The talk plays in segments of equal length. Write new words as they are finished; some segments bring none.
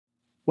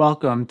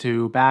Welcome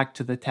to Back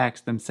to the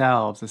Text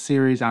Themselves, a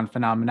series on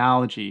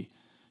phenomenology.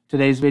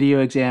 Today's video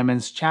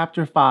examines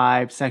Chapter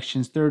 5,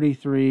 Sections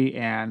 33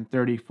 and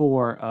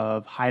 34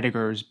 of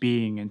Heidegger's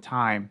Being and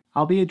Time.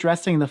 I'll be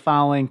addressing the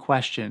following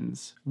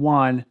questions.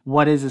 1.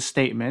 What is a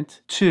statement?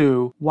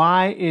 2.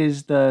 Why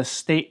is the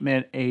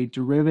statement a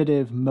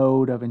derivative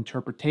mode of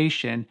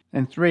interpretation?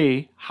 And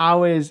 3.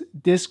 How is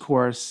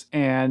discourse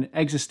an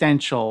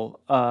existential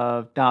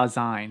of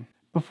Dasein?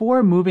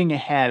 Before moving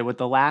ahead with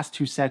the last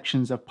two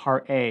sections of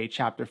Part A,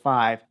 Chapter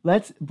 5,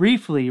 let's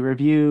briefly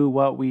review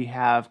what we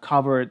have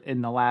covered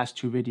in the last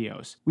two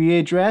videos. We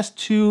addressed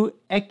two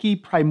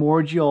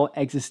primordial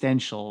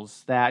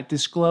existentials that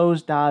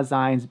disclose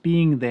Dasein's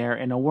being there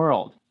in a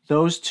world.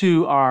 Those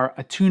two are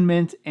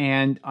attunement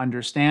and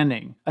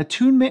understanding.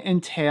 Attunement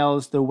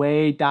entails the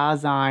way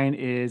Dasein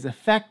is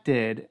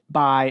affected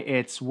by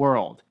its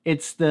world.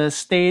 It's the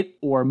state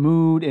or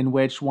mood in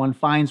which one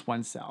finds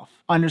oneself.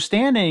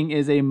 Understanding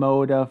is a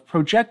mode of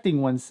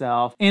projecting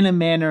oneself in a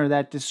manner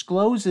that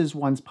discloses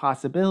one's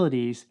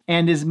possibilities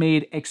and is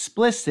made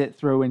explicit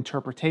through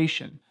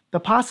interpretation. The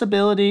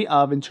possibility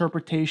of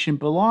interpretation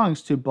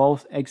belongs to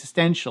both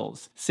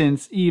existentials,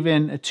 since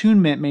even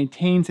attunement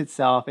maintains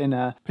itself in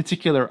a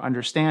particular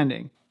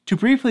understanding. To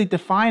briefly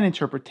define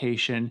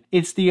interpretation,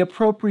 it's the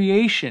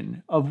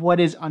appropriation of what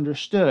is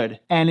understood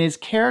and is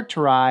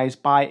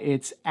characterized by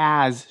its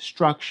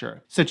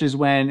as-structure, such as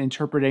when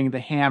interpreting the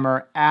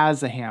hammer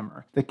as a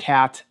hammer, the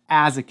cat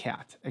as a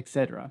cat,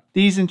 etc.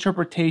 These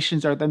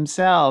interpretations are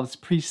themselves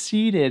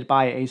preceded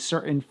by a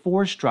certain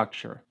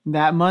fore-structure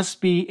that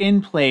must be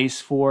in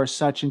place for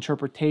such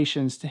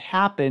interpretations to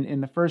happen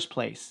in the first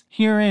place.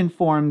 Herein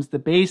forms the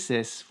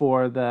basis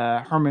for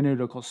the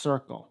hermeneutical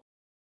circle.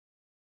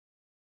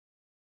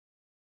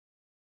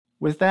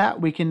 With that,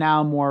 we can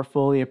now more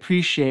fully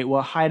appreciate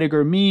what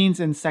Heidegger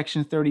means in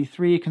section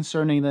 33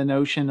 concerning the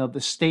notion of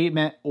the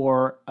statement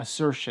or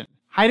assertion.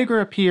 Heidegger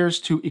appears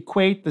to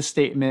equate the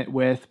statement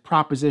with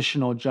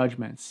propositional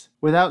judgments.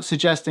 Without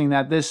suggesting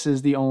that this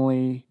is the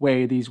only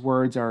way these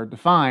words are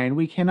defined,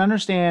 we can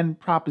understand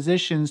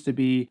propositions to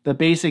be the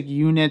basic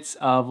units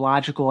of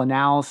logical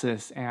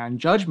analysis and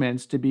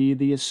judgments to be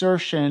the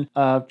assertion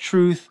of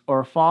truth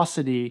or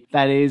falsity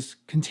that is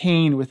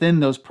contained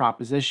within those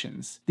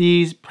propositions.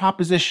 These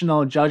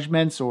propositional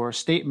judgments or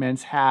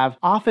statements have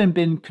often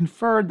been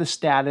conferred the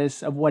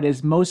status of what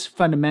is most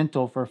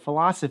fundamental for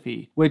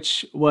philosophy,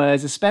 which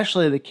was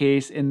especially the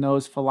case in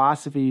those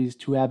philosophies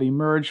to have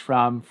emerged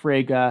from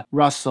Frege,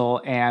 Russell,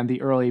 and the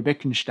early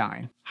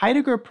Wittgenstein.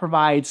 Heidegger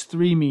provides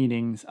three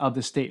meanings of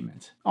the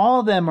statement.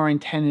 All of them are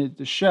intended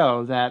to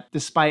show that,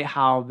 despite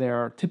how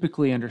they're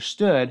typically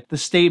understood, the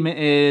statement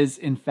is,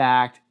 in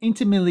fact,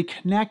 intimately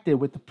connected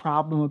with the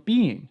problem of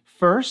being.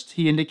 First,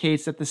 he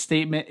indicates that the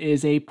statement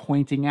is a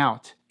pointing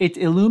out. It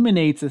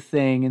illuminates a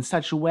thing in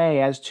such a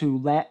way as to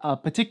let a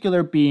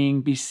particular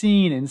being be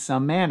seen in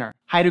some manner.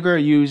 Heidegger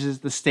uses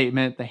the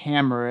statement, "the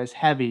hammer is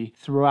heavy,"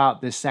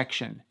 throughout this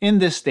section. In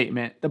this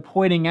statement, the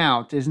pointing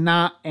out is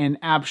not an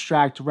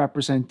abstract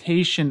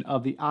representation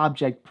of the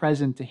object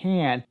present to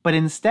hand, but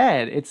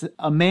instead it's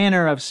a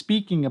manner of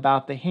speaking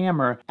about the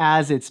hammer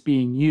as it's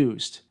being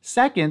used.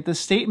 Second, the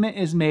statement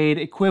is made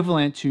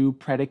equivalent to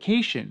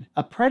predication.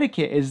 A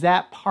predicate is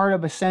that part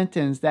of a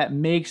sentence that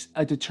makes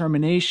a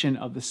determination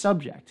of the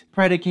subject.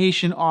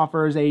 Predication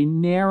offers a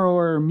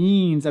narrower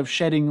means of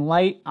shedding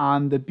light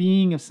on the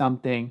being of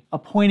something, a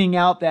pointing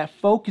out that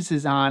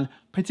focuses on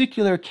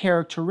particular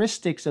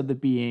characteristics of the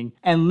being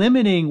and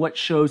limiting what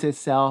shows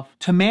itself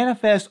to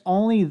manifest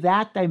only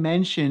that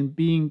dimension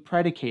being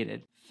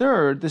predicated.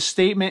 Third, the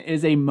statement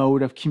is a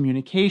mode of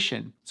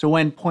communication. So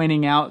when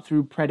pointing out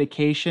through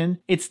predication,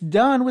 it's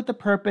done with the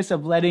purpose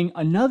of letting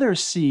another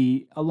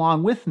see,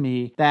 along with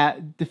me,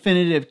 that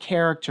definitive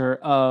character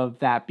of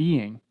that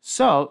being.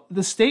 So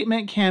the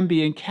statement can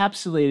be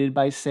encapsulated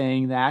by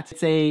saying that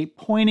it's a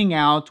pointing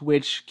out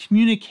which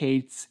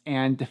communicates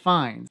and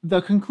defines.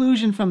 The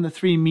conclusion from the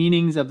three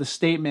meanings of the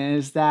statement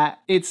is that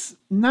it's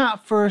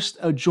not first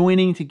a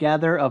joining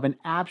together of an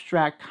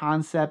abstract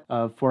concept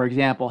of, for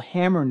example,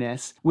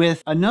 hammerness,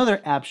 with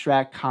another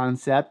abstract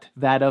concept,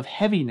 that of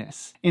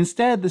heaviness.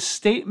 Instead, the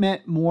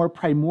statement more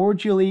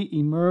primordially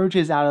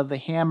emerges out of the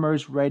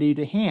hammer's ready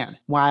to hand,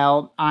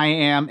 while I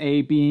am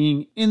a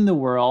being in the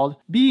world,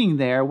 being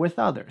there with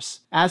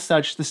others. As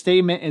such, the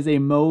statement is a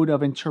mode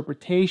of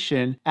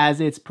interpretation as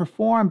it's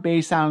performed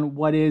based on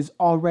what is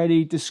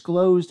already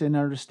disclosed in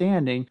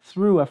understanding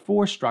through a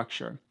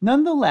fore-structure.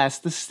 Nonetheless,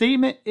 the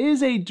statement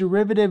is a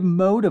derivative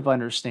mode of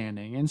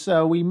understanding, and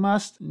so we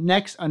must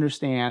next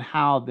understand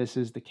how this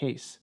is the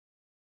case.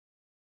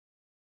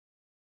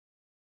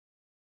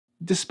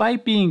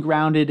 Despite being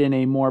grounded in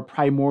a more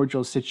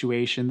primordial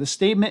situation, the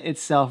statement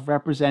itself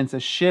represents a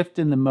shift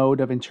in the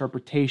mode of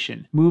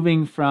interpretation,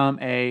 moving from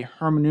a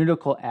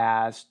hermeneutical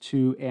as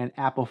to an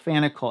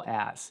apophantical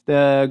as.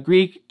 The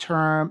Greek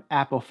term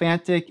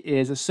apophantic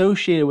is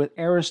associated with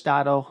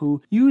Aristotle,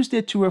 who used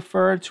it to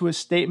refer to a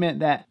statement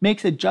that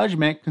makes a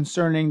judgment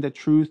concerning the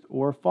truth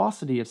or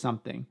falsity of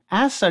something.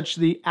 As such,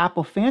 the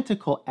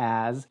apophantical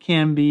as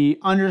can be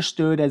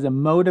understood as a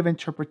mode of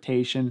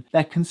interpretation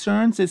that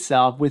concerns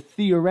itself with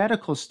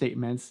theoretical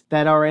statements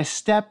that are a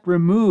step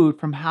removed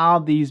from how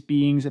these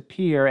beings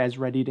appear as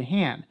ready to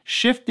hand,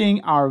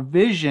 shifting our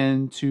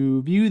vision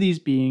to view these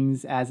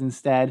beings as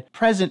instead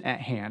present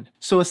at hand.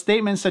 So a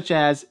statement such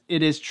as,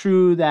 "It is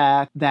true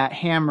that that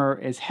hammer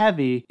is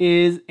heavy,"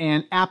 is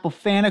an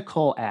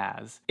apophantical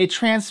as. It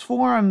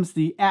transforms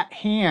the at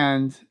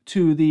hand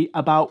to the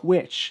about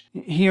which.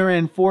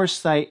 Herein,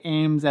 foresight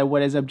aims at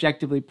what is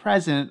objectively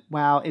present,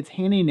 while its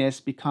handiness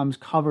becomes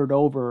covered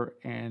over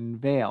and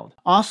veiled.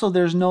 Also,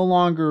 there's no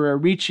longer a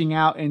reaching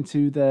out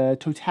into the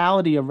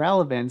totality of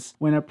relevance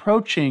when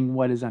approaching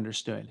what is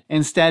understood.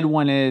 Instead,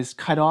 one is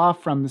cut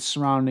off from the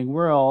surrounding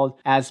world,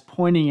 as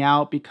pointing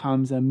out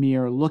becomes a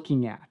mere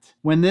looking at.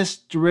 When this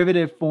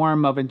derivative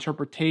form of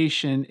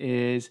interpretation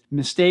is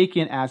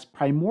mistaken as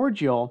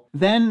primordial,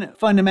 then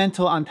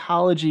fundamental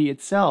ontology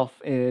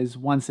itself is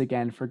once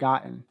again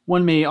forgotten.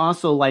 One may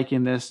also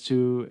liken this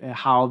to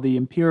how the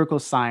empirical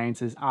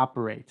sciences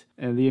operate.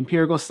 The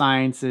empirical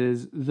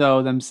sciences,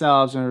 though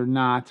themselves are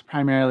not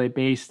primarily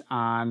based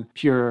on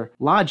pure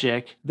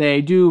logic,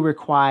 they do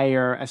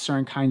require a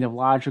certain kind of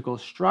logical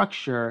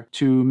structure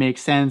to make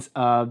sense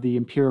of the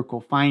empirical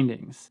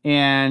findings.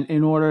 And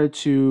in order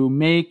to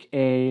make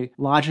a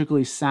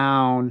logically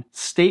sound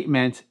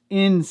statement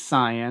in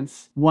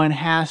science, one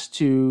has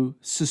to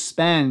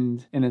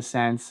suspend, in a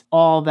sense,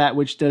 all that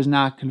which does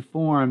not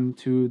conform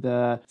to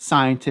the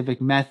scientific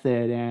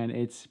method and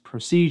its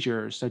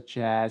procedures, such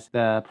as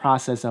the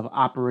process of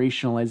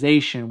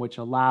operationalization, which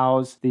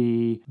allows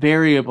the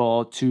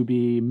variable to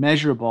be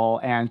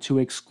measurable and to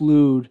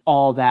exclude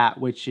all that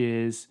which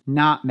is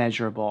not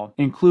measurable,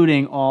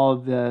 including all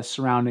of the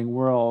surrounding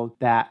world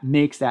that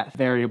makes that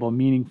variable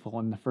meaningful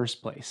in the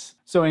first place.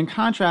 So in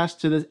contrast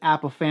to this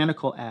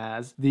apophantical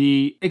as,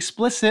 the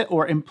explicit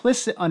or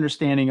implicit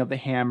understanding of the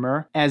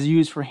hammer as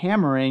used for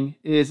hammering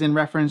is in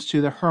reference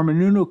to the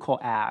hermeneutical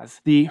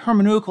as. The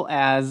hermeneutical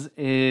as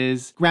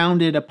is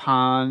grounded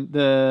upon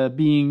the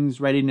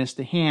being's readiness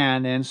to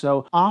hand, and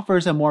so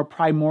offers a more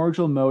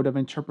primordial mode of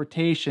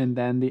interpretation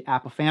than the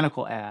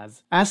apophantical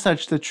as. As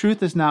such, the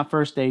truth is not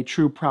first a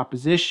true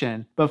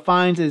proposition, but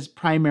finds its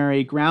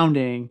primary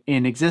grounding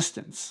in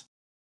existence.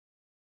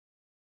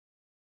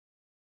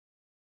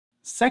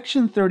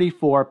 Section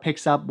 34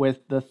 picks up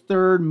with the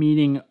third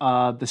meaning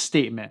of the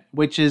statement,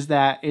 which is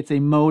that it's a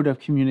mode of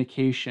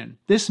communication.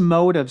 This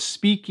mode of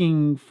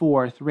speaking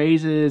forth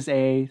raises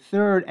a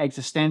third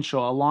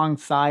existential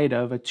alongside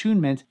of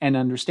attunement and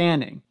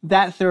understanding.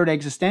 That third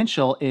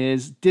existential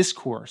is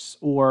discourse,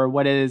 or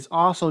what is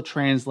also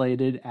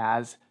translated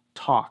as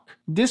talk.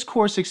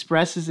 Discourse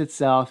expresses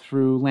itself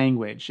through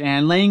language,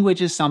 and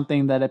language is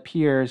something that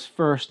appears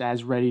first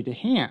as ready to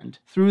hand.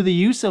 Through the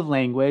use of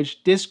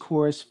language,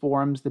 discourse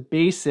forms the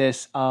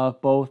basis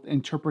of both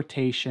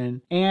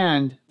interpretation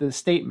and the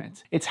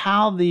statement. It's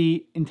how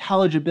the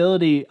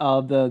intelligibility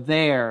of the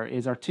there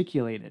is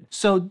articulated.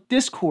 So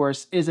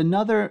discourse is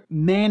another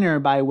manner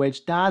by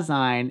which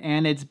Dasein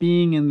and its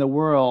being in the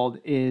world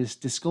is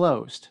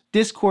disclosed.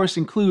 Discourse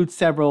includes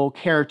several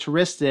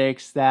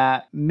characteristics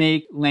that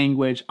make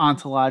language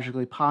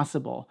ontologically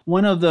possible.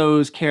 One of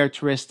those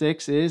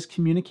characteristics is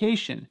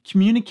communication.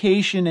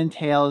 Communication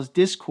entails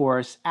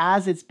discourse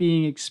as it's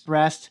being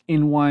expressed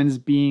in one's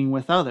being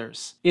with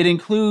others. It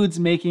includes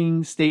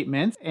making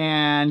statements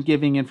and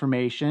giving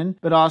information,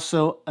 but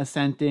also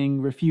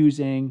assenting,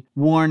 refusing,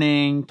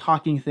 warning,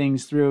 talking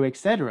things through,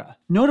 etc.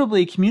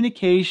 Notably,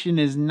 communication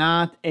is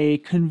not a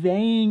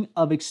conveying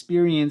of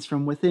experience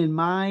from within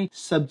my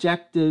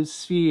subjective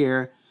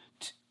sphere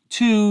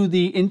to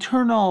the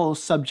internal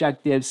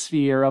subjective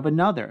sphere of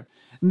another.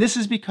 And this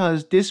is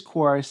because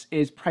discourse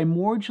is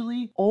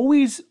primordially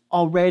always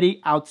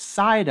already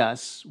outside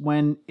us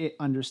when it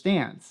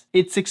understands.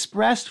 It's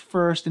expressed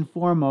first and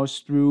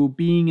foremost through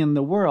being in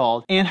the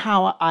world and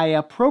how I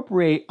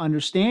appropriate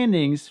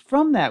understandings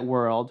from that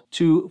world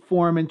to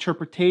form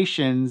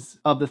interpretations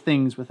of the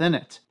things within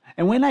it.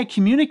 And when I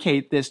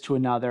communicate this to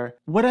another,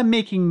 what I'm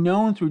making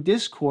known through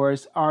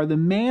discourse are the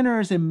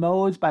manners and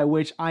modes by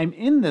which I'm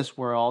in this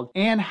world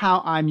and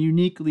how I'm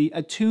uniquely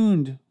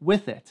attuned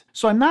with it.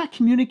 So I'm not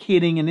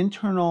communicating an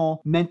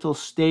internal mental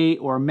state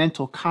or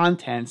mental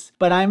contents,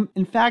 but I'm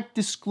in fact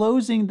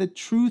disclosing the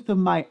truth of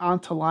my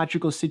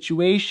ontological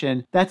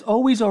situation that's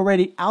always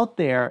already out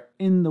there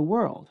in the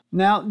world.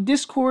 Now,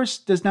 discourse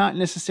does not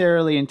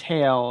necessarily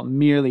entail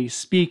merely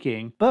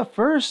speaking, but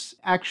first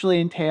actually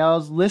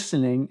entails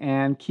listening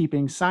and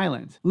keeping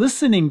silent.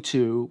 Listening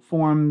to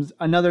forms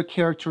another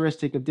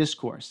characteristic of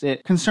discourse.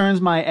 It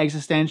concerns my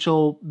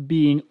existential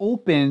being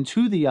open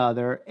to the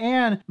other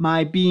and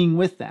my being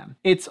with them.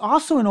 It's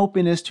also an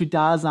openness to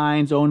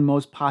Dasein's own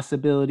most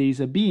possibilities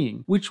of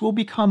being, which will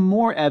become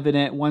more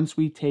evident once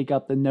we take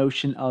up the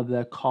notion of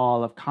the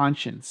call of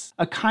conscience.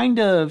 A kind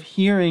of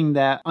hearing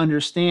that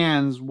understands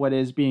understands what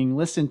is being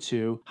listened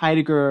to,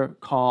 Heidegger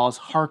calls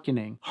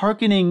hearkening.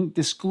 Hearkening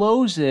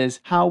discloses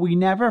how we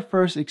never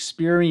first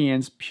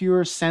experience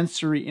pure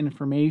sensory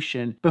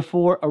information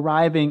before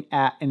arriving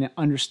at an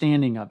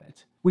understanding of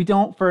it. We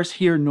don't first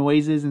hear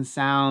noises and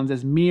sounds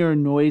as mere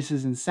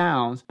noises and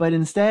sounds, but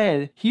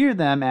instead hear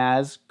them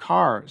as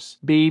cars,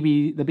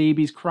 the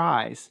baby's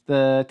cries,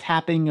 the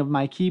tapping of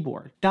my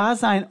keyboard.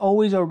 Dasein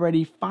always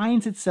already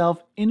finds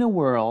itself in a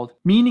world,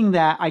 meaning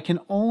that I can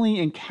only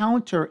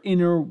encounter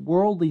inner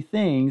worldly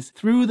things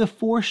through the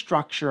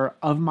fore-structure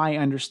of my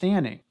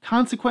understanding.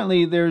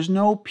 Consequently, there's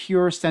no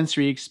pure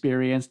sensory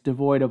experience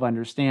devoid of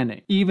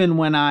understanding, even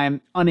when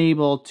I'm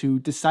unable to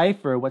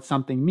decipher what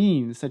something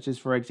means, such as,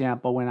 for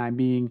example, when I'm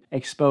being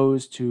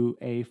exposed to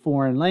a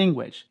foreign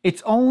language.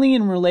 It's only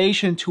in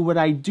relation to what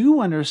I do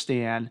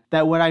understand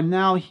that what I'm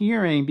now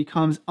hearing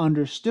becomes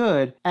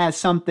understood as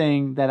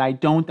something that I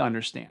don't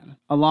understand.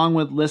 Along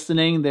with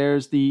listening,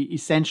 there's the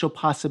essential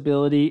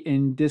possibility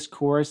in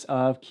discourse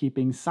of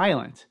keeping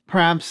silent.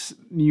 Perhaps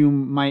you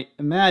might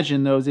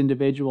imagine those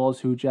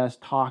individuals who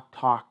just talk,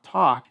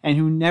 and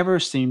who never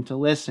seem to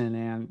listen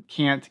and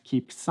can't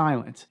keep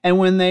silent. And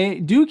when they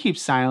do keep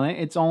silent,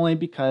 it's only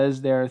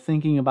because they're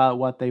thinking about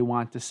what they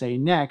want to say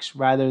next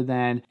rather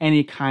than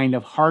any kind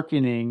of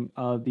hearkening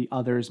of the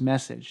other's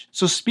message.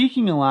 So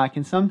speaking a lot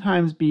can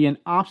sometimes be an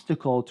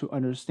obstacle to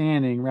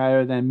understanding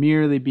rather than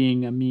merely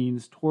being a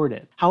means toward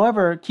it.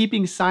 However,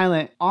 keeping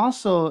silent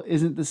also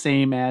isn't the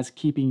same as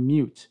keeping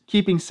mute.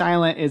 Keeping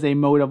silent is a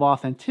mode of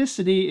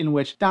authenticity in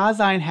which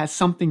Dasein has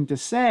something to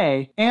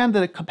say and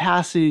the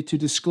capacity to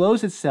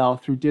disclose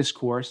itself through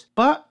discourse,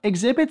 but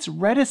exhibits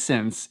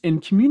reticence in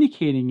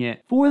communicating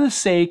it for the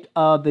sake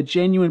of the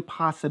genuine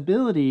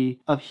possibility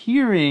of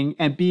hearing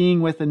and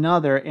being with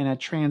another in a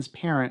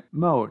transparent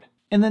mode.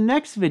 In the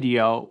next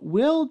video,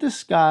 we'll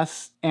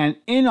discuss an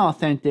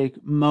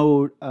inauthentic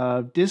mode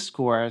of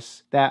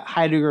discourse that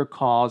Heidegger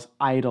calls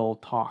idle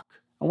talk.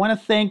 I want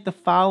to thank the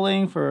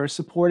following for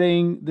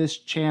supporting this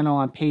channel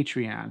on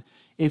Patreon.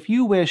 If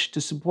you wish to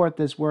support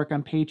this work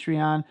on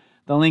Patreon,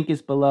 the link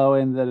is below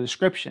in the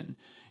description.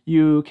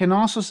 You can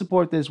also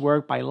support this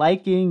work by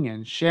liking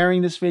and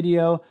sharing this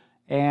video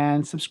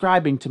and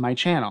subscribing to my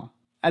channel.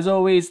 As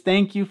always,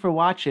 thank you for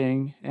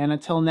watching, and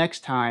until next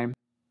time,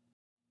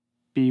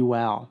 be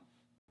well.